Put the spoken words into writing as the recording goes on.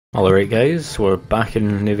Alright guys, we're back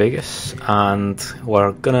in New Vegas and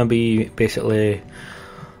we're gonna be basically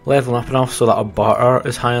leveling up enough so that our barter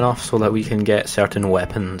is high enough so that we can get certain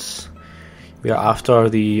weapons. We are after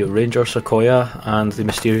the Ranger Sequoia and the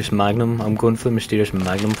Mysterious Magnum. I'm going for the Mysterious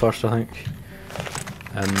Magnum first, I think.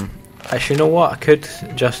 Actually, you know what? I could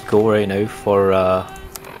just go right now for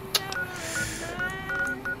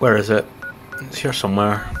where is it? It's here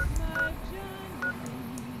somewhere.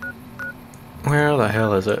 Where the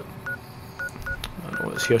hell is it? I don't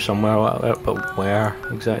know, it's here somewhere, but where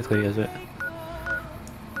exactly is it?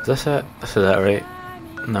 Is this it? This is it, right?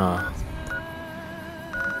 No.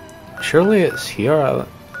 Surely it's here.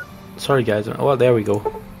 Sorry guys. Oh, there we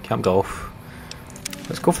go. Camp Golf.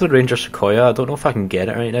 Let's go for the Ranger Sequoia. I don't know if I can get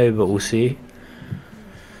it right now, but we'll see.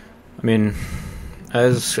 I mean, it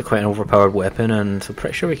is quite an overpowered weapon, and I'm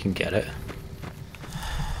pretty sure we can get it.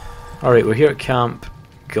 Alright, we're here at Camp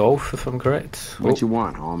Golf, if I'm correct. What you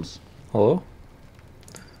want, Holmes? Hello?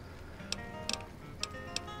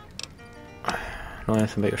 Know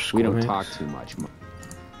anything about your school? We don't talk too much.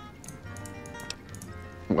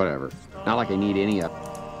 Whatever. Not like I need any of.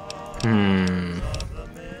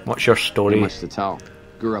 What's your story? Not much to tell.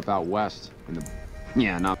 Grew up out west. In the.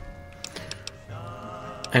 Yeah, not.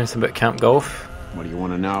 Anything about Camp Golf? What do you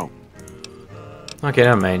want to know? Okay,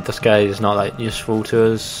 never mind. This guy is not that useful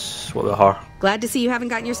to us. What about her? Glad to see you haven't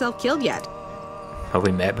gotten yourself killed yet. Have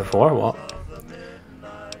we met before? What?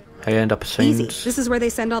 How you end up assigned? Easy. This is where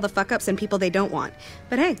they send all the fuck-ups and people they don't want.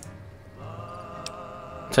 But hey.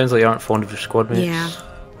 Sounds like you aren't fond of your squad mates. Yeah.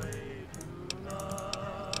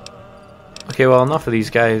 Okay, well, enough of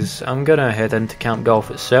these guys. I'm gonna head into Camp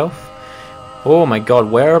Golf itself. Oh my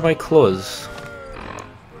god, where are my clothes?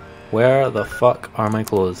 Where the fuck are my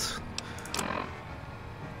clothes?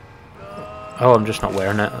 Oh, I'm just not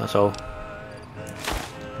wearing it, that's all.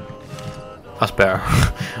 That's better.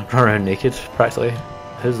 Run around naked, practically.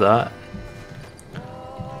 Who's that?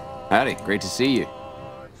 Howdy, great to see you.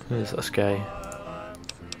 Who's this guy?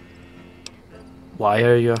 Why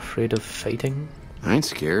are you afraid of fighting? I ain't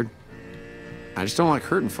scared. I just don't like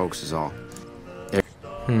hurting folks is all.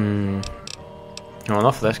 Well,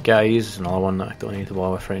 enough of this guy. He's another one that I don't need to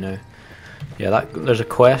bother with right now. Yeah, there's a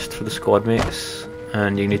quest for the squad mates,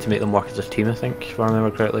 and you need to make them work as a team, I think, if I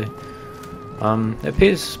remember correctly. It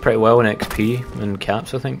pays pretty well in XP and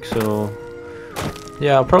caps, I think, so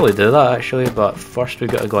yeah, I'll probably do that actually, but first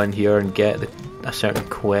we've got to go in here and get a certain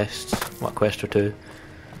quest, what quest or two.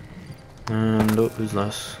 And oh, who's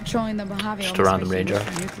this? Patrolling the Mojave. Just a random ranger.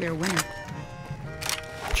 Nuclear winter.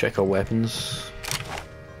 Check our weapons.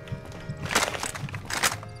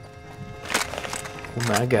 Oh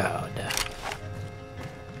my god.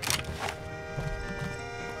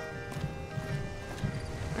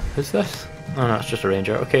 Who's this? Oh no, it's just a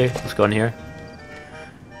ranger. Okay, let's go in here.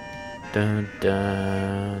 Dun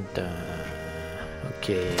dun dun.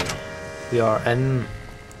 Okay, we are in.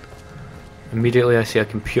 Immediately I see a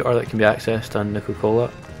computer that can be accessed on Coca-Cola.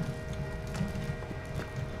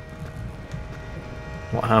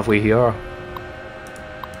 What have we here?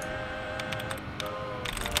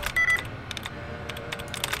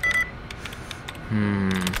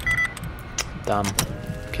 Damn.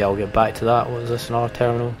 Okay, I'll get back to that. What is this, another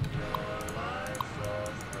terminal?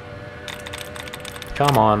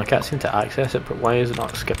 Come on, I can't seem to access it, but why is it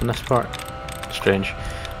not skipping this part? Strange.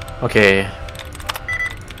 Okay.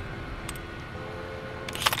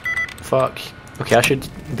 Fuck. Okay, I should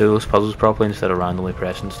do those puzzles properly instead of randomly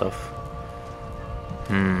pressing stuff.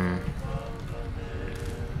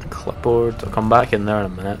 Clipboard. I'll come back in there in a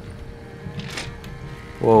minute.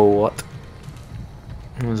 Whoa, what?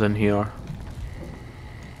 What's in here?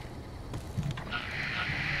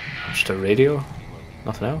 Just a radio?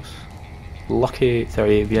 Nothing else? Lucky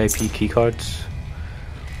 38 VIP keycards.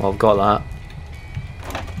 Well, I've got that.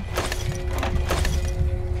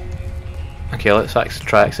 Okay, let's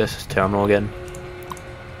try access this terminal again.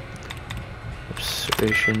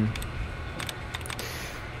 Observation.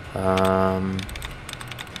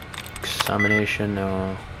 Examination.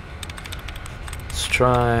 No. Let's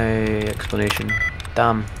try explanation.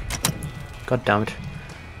 Damn. God damn it.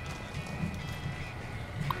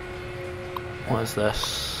 What is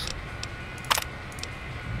this?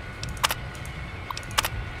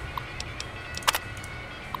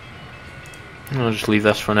 I'll just leave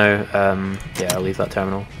this for now. Yeah, I'll leave that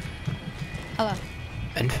terminal. Hello.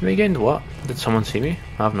 Infamy gained? What? Did someone see me?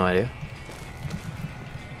 I have no idea.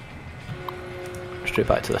 Straight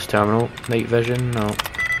back to this terminal. Night vision? No.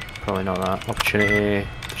 Probably not that. Opportunity.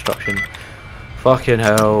 Destruction. Fucking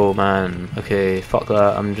hell, man. Okay, fuck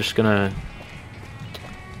that. I'm just gonna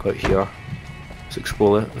go out here. Let's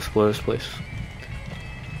explore this place.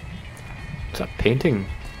 that a painting?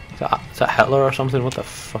 Is that Hitler or something? What the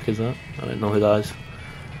fuck is that? I don't know who that is.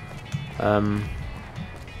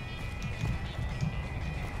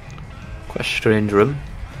 Quite a strange room.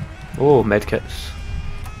 Oh, medkits.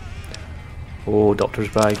 Oh, doctor's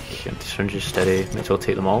bag. Empty syringes, steady. Might as well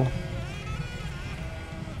take them all.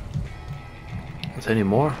 Is there any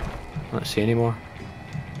more? Let's see any more.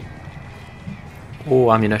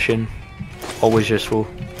 Oh, ammunition. Always useful.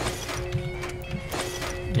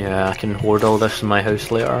 Yeah, I can hoard all this in my house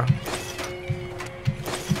later.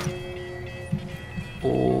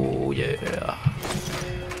 Oh, yeah.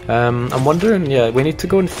 I'm wondering, yeah, we need to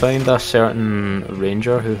go and find a certain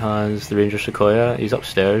ranger who has the Ranger Sequoia. He's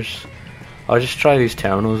upstairs. I'll just try these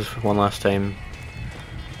terminals one last time.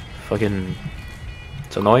 Fucking...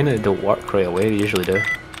 It's annoying that they don't work right away, they usually do.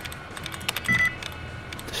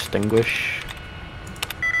 Distinguish.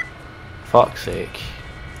 Fuck's sake.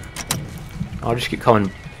 I'll just keep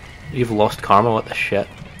coming. You've lost karma, what the shit?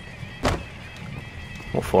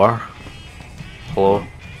 What for? Hello?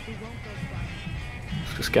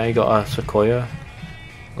 This guy got a Sequoia?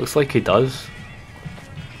 Looks like he does.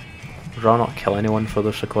 I'd rather not kill anyone for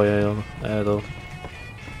the Sequoia though.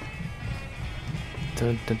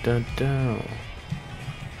 Dun, dun, dun, dun.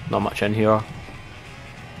 Not much in here.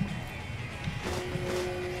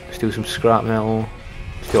 Steal some scrap metal.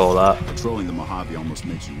 Let's do all that. Patrolling the Mojave almost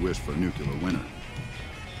makes you wish for a nuclear winter.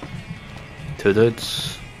 2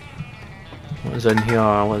 dudes. What is in here?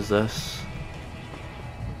 What is this?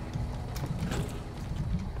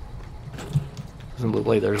 Doesn't look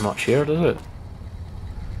like there's much here, does it?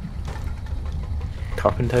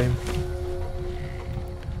 Turpentine.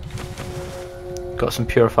 Got some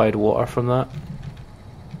purified water from that.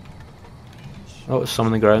 Oh, it's some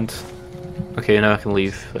on the ground. Okay, now I can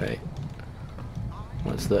leave. Right.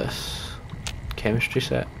 What's this? Chemistry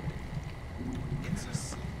set.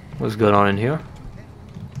 What's going on in here?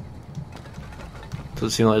 Doesn't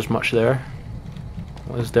seem like there's much there.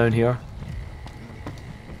 What is down here?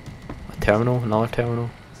 A terminal, another terminal.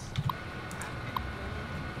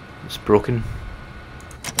 It's broken.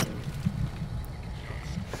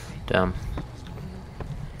 Damn.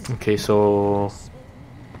 Okay, so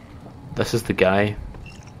this is the guy.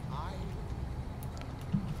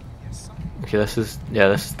 Okay, this is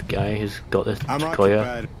the guy who's got this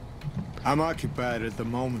Sequoia. I'm occupied at the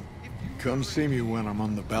moment. Come see me when I'm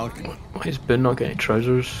on the balcony. Why is Ben not getting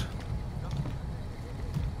trousers?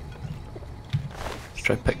 Let's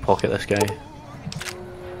try pickpocket this guy.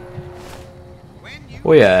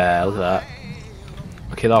 Oh yeah, look at that.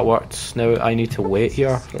 Okay, that worked. Now I need to wait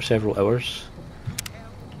here for several hours.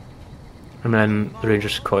 And then the Ranger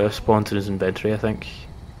Sequoia spawns in his inventory, I think.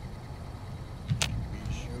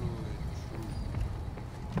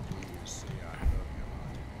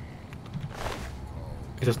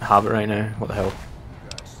 He doesn't have it right now, what the hell.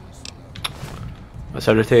 That's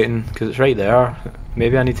irritating, because it's right there.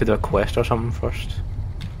 Maybe I need to do a quest or something first.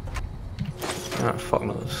 Ah, fuck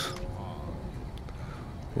knows.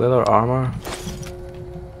 Leather armor.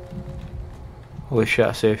 Holy shit,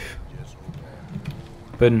 a safe.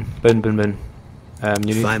 Bin. You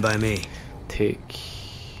need Fine by me. take...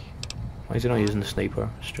 Why is he not using the sniper?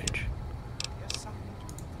 Strange.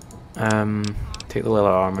 Take the leather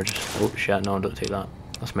armor, just... Oh shit, no, don't take that.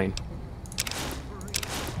 That's mine.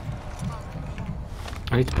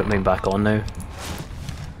 I need to put mine back on now.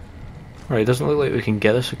 Right, it doesn't look like we can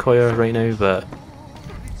get the Sequoia right now, but...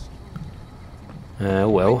 oh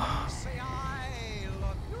well.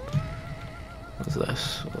 What's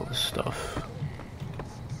this? All this stuff.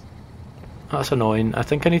 That's annoying. I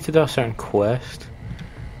think I need to do a certain quest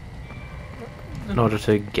in order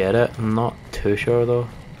to get it. I'm not too sure though.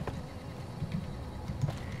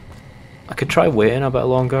 I could try waiting a bit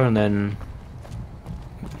longer and then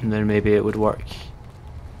maybe it would work.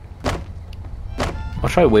 I'll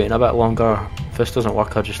try waiting a bit longer. If this doesn't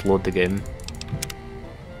work, I'll just load the game.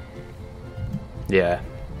 Yeah.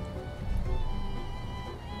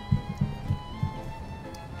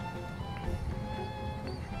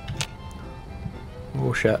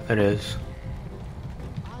 Oh shit, it is.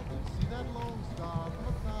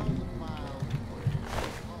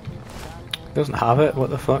 He doesn't have it, what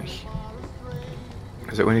the fuck?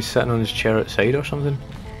 Is it when he's sitting on his chair outside or something?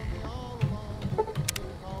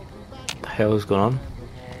 What the hell is going on?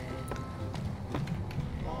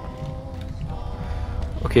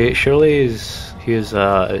 Okay, surely he is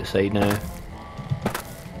outside now.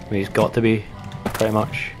 I mean, he's got to be, pretty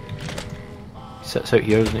much. He sits out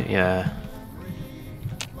here, doesn't he? Yeah.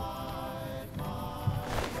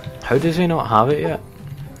 How does he not have it yet?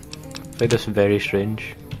 I find this very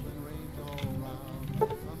strange.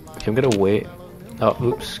 Okay, I'm gonna wait Oh,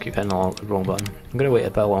 oops, keep hitting the wrong button. I'm gonna wait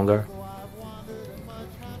a bit longer.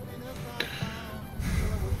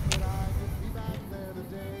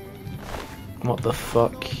 What the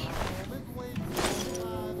fuck?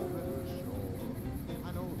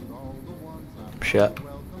 Shit.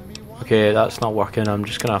 Okay, that's not working. I'm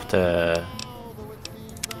just gonna have to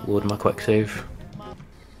load my quick save.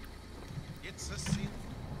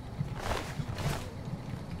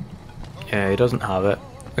 Yeah, he doesn't have it.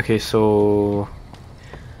 Okay, so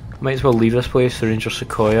might as well leave this place. The Ranger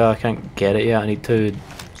Sequoia. I can't get it yet. I need to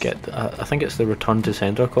get. I think it's the Return to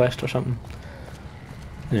Sender quest or something.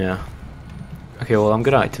 Yeah. Okay, well I'm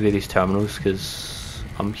gonna activate these terminals because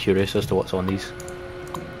I'm curious as to what's on these.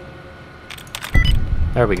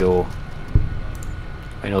 There we go.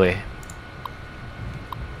 Finally.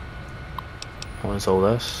 What is all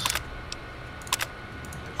this?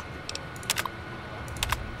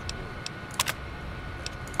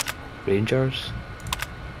 Rangers?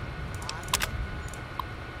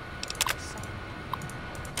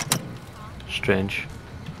 Strange.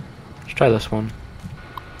 Let's try this one.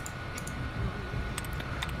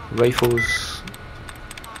 Rifles.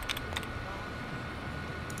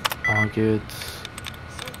 All good.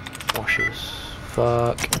 Washes.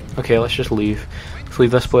 Fuck. Okay, let's just leave. Let's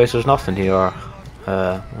leave this place. There's nothing here.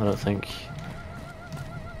 I don't think.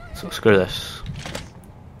 So screw this.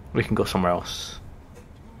 We can go somewhere else.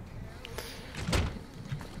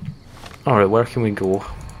 Alright, where can we go?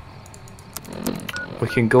 We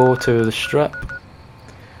can go to the strip.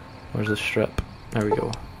 Where's the strip? There we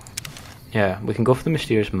go. Yeah, we can go for the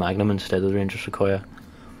mysterious Magnum instead of the Ranger Sequoia.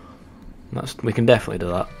 We can definitely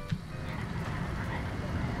do that.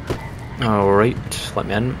 Alright, let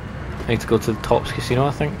me in. I need to go to the Tops Casino,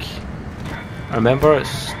 I think. I remember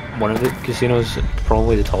it's one of the casinos,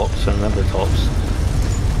 probably the Tops, I remember the Tops.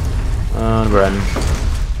 And we're in.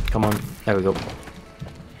 Come on, there we go.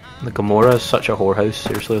 The Gomorrah is such a whorehouse,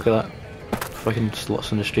 seriously, look at that. Fucking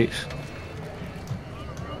sluts in the streets.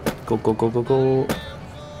 Go, go, go, go, go.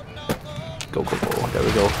 Go, go, go, there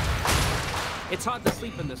we go. It's hard to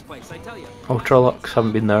sleep in this place, I tell you. Ultralux,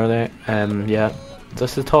 haven't been there yet. Yeah. Is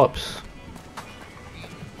this the Tops?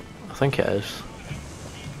 I think it is.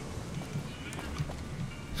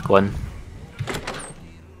 Let's go in.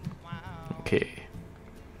 Okay.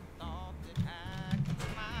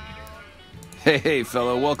 Hey,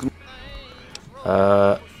 fellow, welcome.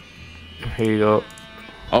 Here you go.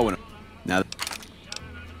 Oh, now.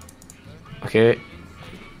 Okay.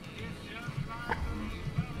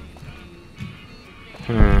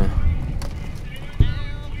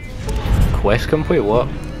 Quest complete? What?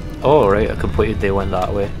 Oh right, I completed. They went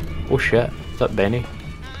that way. Oh shit, is that Benny?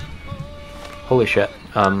 Holy shit.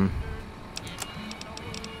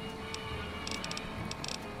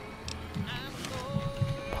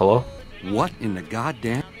 Hello? What in the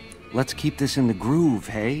goddamn? Let's keep this in the groove,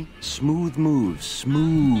 hey? Smooth moves,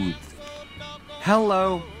 smooth.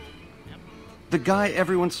 Hello? The guy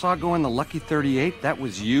everyone saw going the Lucky 38, that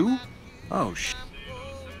was you? Oh, sh.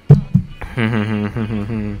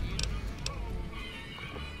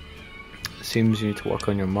 Seems you need to work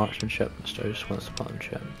on your marksmanship, Mr. I just want to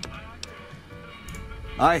partnership.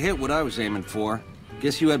 I hit what I was aiming for.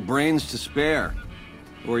 Guess you had brains to spare.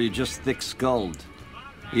 Or you just thick-skulled.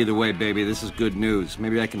 Either way, baby, this is good news.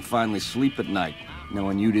 Maybe I can finally sleep at night,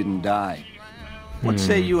 knowing you didn't die. What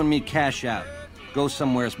say you and me cash out? Go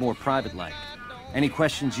somewheres more private-like. Any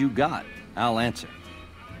questions you got, I'll answer.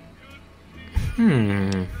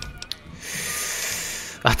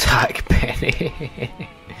 Attack Benny.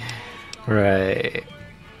 Right.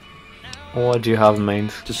 What do you have in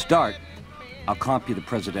mind? To start, I'll comp you the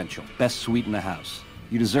presidential. Best suite in the house.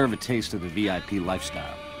 You deserve a taste of the VIP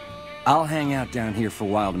lifestyle. I'll hang out down here for a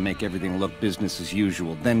while to make everything look business as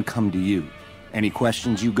usual, then come to you. Any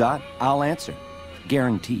questions you got, I'll answer.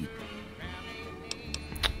 Guaranteed.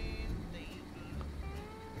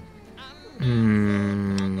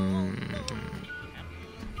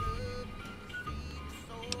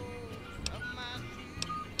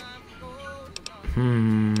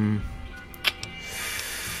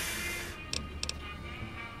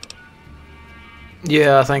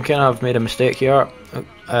 Yeah, I think I've made a mistake here.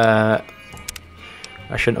 I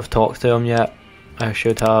shouldn't have talked to him yet. I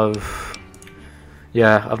should have.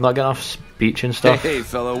 Yeah, I've not got enough speech and stuff. Hey,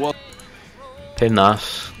 fellow, what? Pain in the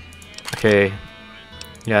ass. Okay.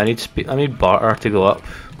 Yeah, I need barter to go up.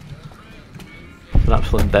 It's an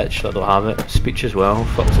absolute bitch that I don't have it. Speech as well,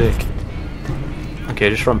 fuck's sake. Okay,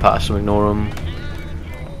 just run past him, ignore him.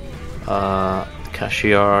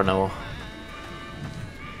 Cashier, no.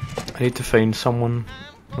 I need to find someone.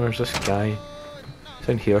 Where's this guy? He's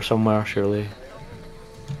in here somewhere, surely.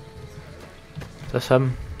 Is this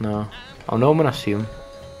him? No. I'll know when I see him.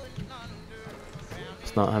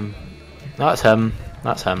 It's not him. That's him.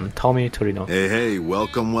 That's him. Tommy Torino. Hey, hey,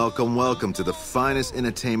 welcome, welcome, welcome to the finest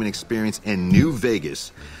entertainment experience in New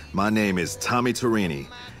Vegas. My name is Tommy Torini,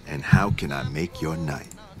 and how can I make your night?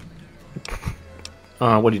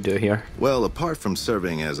 What do you do here? Well, apart from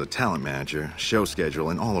serving as a talent manager, show schedule,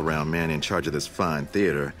 and all-around man in charge of this fine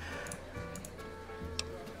theater...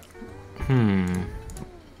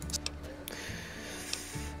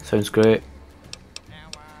 Sounds great.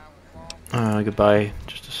 Goodbye.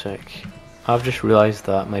 Just a sec. I've just realised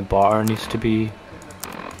that my bar needs to be...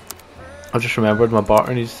 I've just remembered my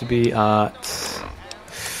bar needs to be at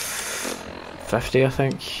 50, I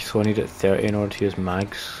think. So I need it 30 in order to use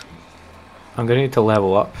mags. I'm going to need to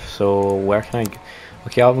level up, so where can I...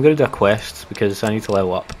 Okay, I'm going to do a quest because I need to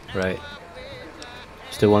level up. Right.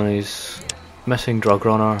 Let's do one of these. Missing drug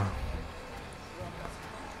runner.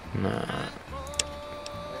 Nah.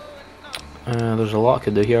 There's a lot I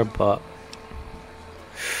could do here, but...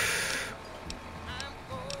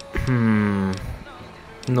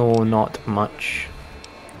 No, not much.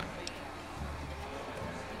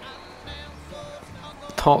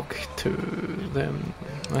 Talk to them.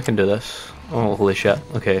 I can do this. Oh, holy shit.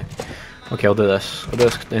 Okay. Okay, I'll do this. I'll do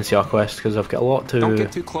this NCR quest because I've got a lot to Don't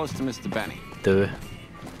get too close to Mr. Benny. do,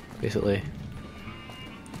 basically.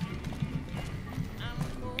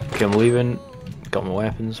 Okay, I'm leaving. Got my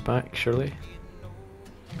weapons back, surely.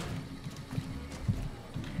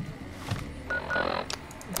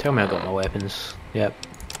 Tell me I got my weapons. Yep.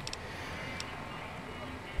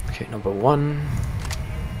 Okay, number 1.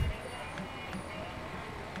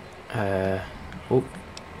 Oh,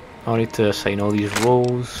 I need to assign all these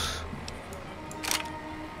roles.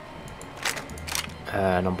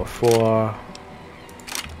 Number 4.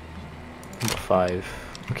 Number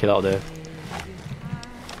 5. Okay, that'll do.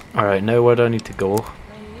 Alright, now where do I need to go?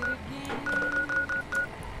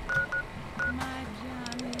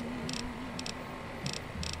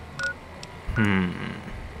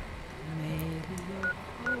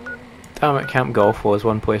 Damn it, Camp Golf was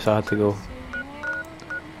one place I had to go.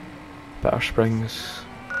 Better Springs.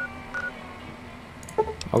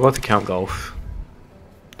 I'll go to Camp Golf.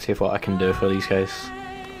 See what I can do for these guys.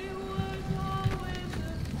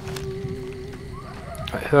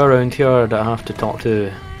 Right, who around here do I have to talk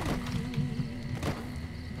to?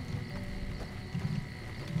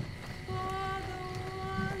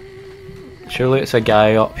 Surely it's a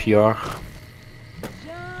guy up here.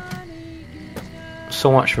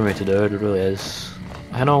 So much for me to do, it really is.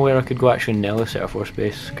 I know where I could go actually. Nellis Air Force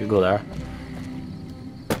Base, could go there.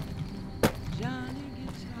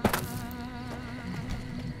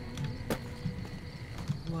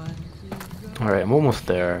 Alright, I'm almost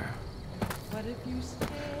there.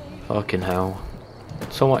 Fucking hell.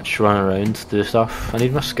 So much running around to do stuff. I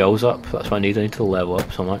need my skills up, that's what I need to level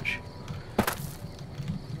up so much.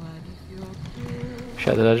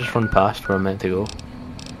 Shit, did I just run past where I'm meant to go?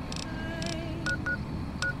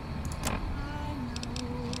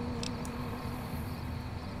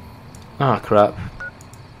 Ah, crap.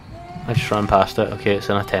 I just ran past it. Okay, it's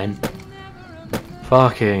in a tent.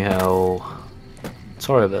 Fucking hell.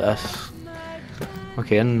 Sorry about this.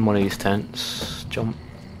 Okay, in one of these tents. Jump.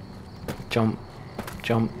 Jump.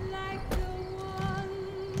 Jump.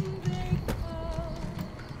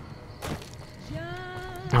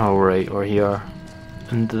 Alright, we're here.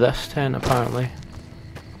 In this tent, apparently.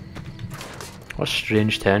 What a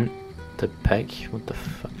strange tent to pick. What the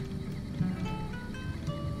fuck?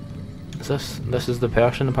 Is this is the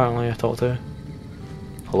person apparently I talked to?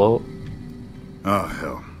 Hello? Oh,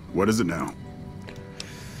 hell. What is it now?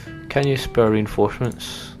 Can you spare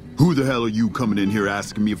reinforcements? Who the hell are you coming in here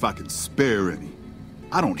asking me if I can spare any?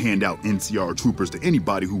 I don't hand out NCR troopers to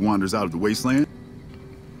anybody who wanders out of the wasteland.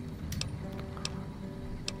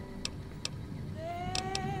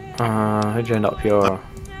 How'd you end up here?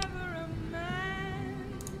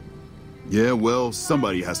 Yeah, well,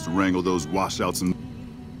 somebody has to wrangle those washouts and...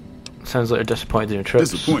 Sounds like you're disappointed in your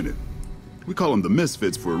troops. Disappointed? We call them the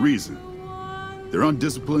misfits for a reason. They're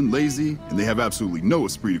undisciplined, lazy, and they have absolutely no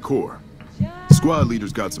esprit de corps. The squad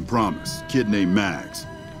leader's got some promise, kid named Mags.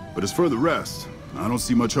 But as for the rest, I don't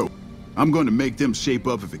see much hope. I'm going to make them shape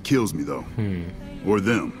up if it kills me, though. Or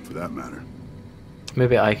them, for that matter.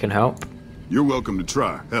 Maybe I can help. You're welcome to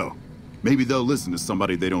try. Hell, maybe they'll listen to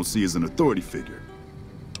somebody they don't see as an authority figure.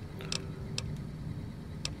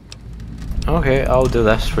 Okay, I'll do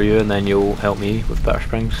this for you and then you'll help me with Better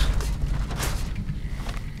Springs.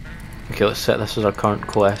 Okay, let's set this as our current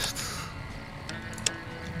quest.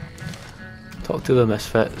 Talk to the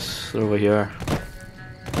misfits, they're over here.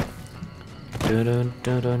 Dun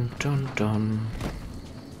dun dun dun dun.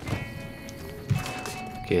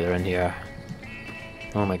 Okay, they're in here.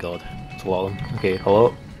 Oh my god, it's a lot of them. Okay,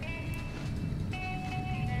 hello?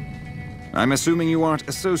 I'm assuming you aren't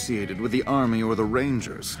associated with the Army or the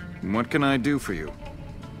Rangers. What can I do for you?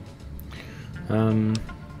 Need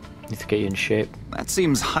to get you in shape. That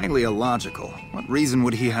seems highly illogical. What reason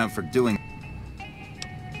would he have for doing?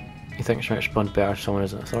 You think trying to respond better to someone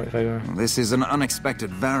as an authority figure? This is an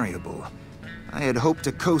unexpected variable. I had hoped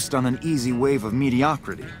to coast on an easy wave of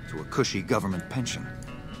mediocrity to a cushy government pension.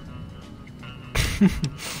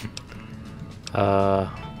 Yeah,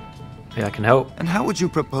 I can help. And how would you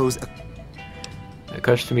propose a... It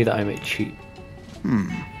occurs to me that I might cheat.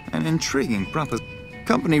 An intriguing proposition.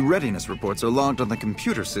 Company readiness reports are logged on the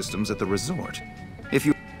computer systems at the resort.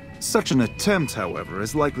 Such an attempt, however,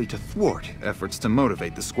 is likely to thwart efforts to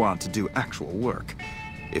motivate the squad to do actual work.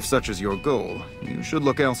 If such is your goal, you should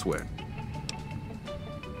look elsewhere.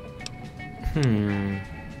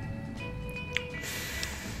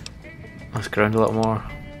 Let's ground a little more.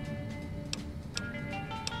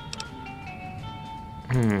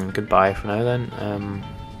 Goodbye for now then.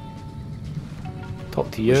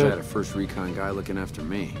 Talk to you. Wish I had a first recon guy looking after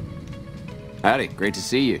me. Howdy, great to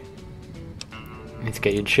see you. Need to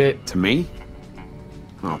get you in shape. To me?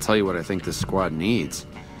 I'll tell you what I think this squad needs.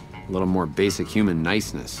 A little more basic human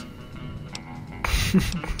niceness.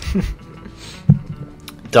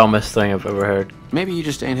 Dumbest thing I've ever heard. Maybe you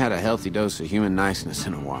just ain't had a healthy dose of human niceness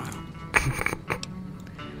in a while.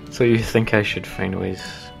 So you think I should find ways?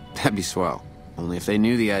 That'd be swell. Only if they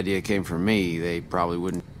knew the idea came from me, they probably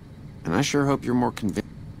wouldn't. And I sure hope you're more convinced.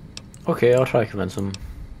 Okay, I'll try to convince them.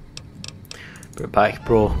 Bring it back,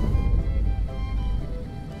 bro.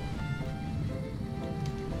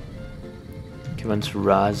 Convince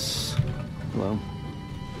Raz. Hello.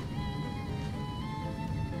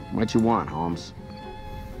 What you want, Holmes?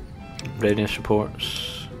 Readiness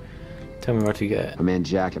reports. Tell me where to get it. My man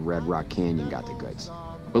Jack at Red Rock Canyon got the goods.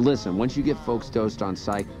 But listen, once you get folks dosed on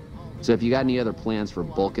psych, so if you got any other plans for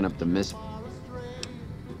bulking up the miss...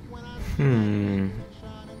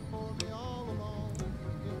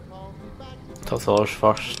 Top dollars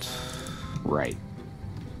first. Right.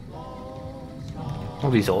 All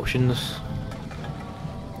these options.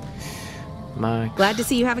 Max. Glad to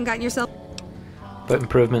see you haven't gotten yourself... About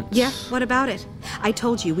improvements. Yeah, what about it? I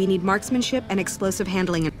told you we need marksmanship and explosive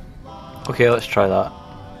handling. Okay, let's try that.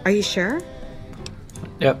 Are you sure?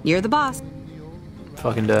 Yep. You're the boss.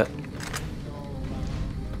 Fucking do it.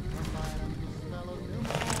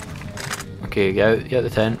 Okay, get out, get the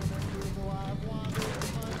tent.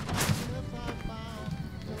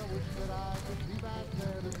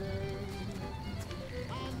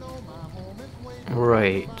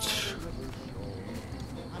 Right.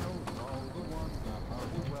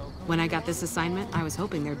 When I got this assignment, I was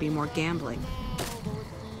hoping there'd be more gambling.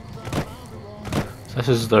 This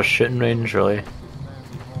is their shooting range, really.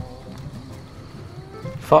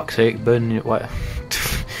 Fuck's sake, Boone, what?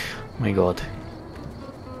 Oh my god.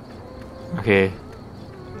 Okay.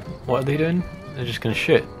 What are they doing? They're just gonna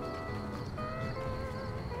shoot.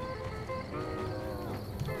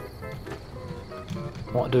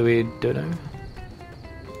 What do we do now?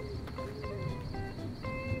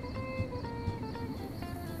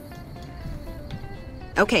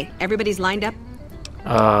 Okay, everybody's lined up.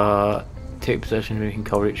 Take position where we can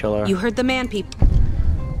cover each other. You heard the man, people.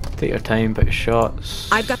 Take your time, pick your shots.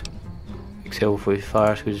 I've got... Exhale before you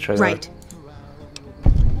fire, squeeze the trigger. Right.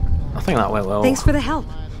 I think that went well. Thanks for the help.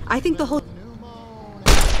 I think the whole...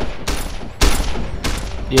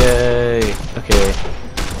 Yay! Okay.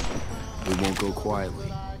 We won't go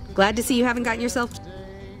quietly. Glad to see you haven't gotten yourself...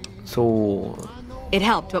 So... It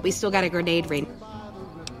helped, but we still got a grenade range.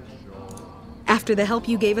 After the help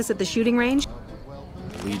you gave us at the shooting range?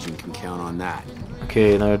 Legion can count on that.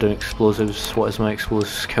 Okay, now we're doing explosives. What is my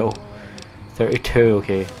explosive skill? 32,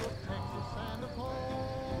 okay.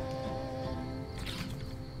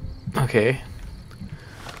 Okay.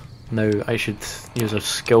 Now I should use a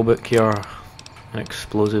skill book here and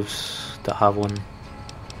explosives to have one.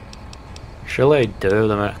 Surely I do,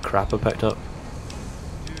 the amount of crap I picked up.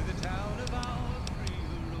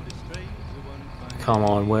 Come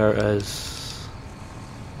on, where is...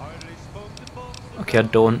 Okay, I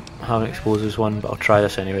don't have an explosives one, but I'll try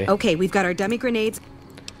this anyway. Okay, we've got our dummy grenades.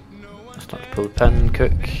 Start to pull the pin,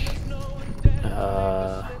 cook.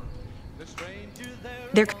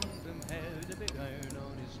 They're...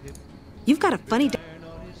 You've got a funny...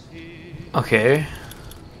 Okay.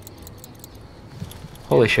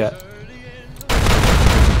 Holy shit.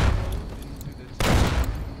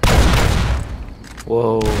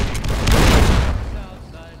 Whoa.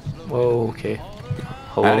 Whoa, okay.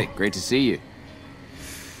 Hello. Howdy, great to see you.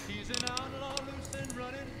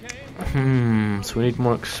 So we need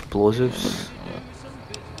more explosives.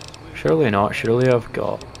 Surely not, surely I've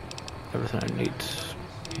got everything I need.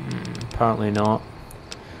 Apparently not.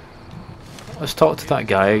 Let's talk to that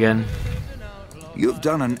guy again. You've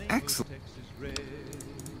done an excellent...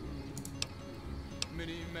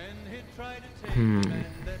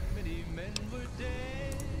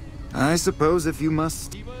 I suppose if you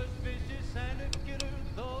must...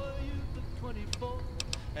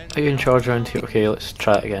 Are you in charge around here? Okay, let's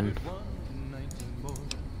try it again.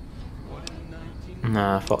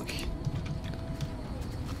 Nah, fuck.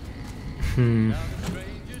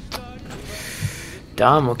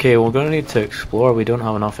 Damn, okay, we're gonna need to explore. We don't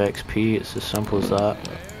have enough XP, it's as simple as that.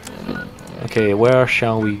 Okay, where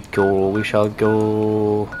shall we go? We shall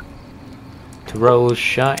go to Rose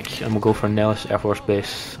Shack and we'll go for Nellis Air Force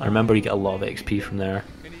Base. I remember you get a lot of XP from there.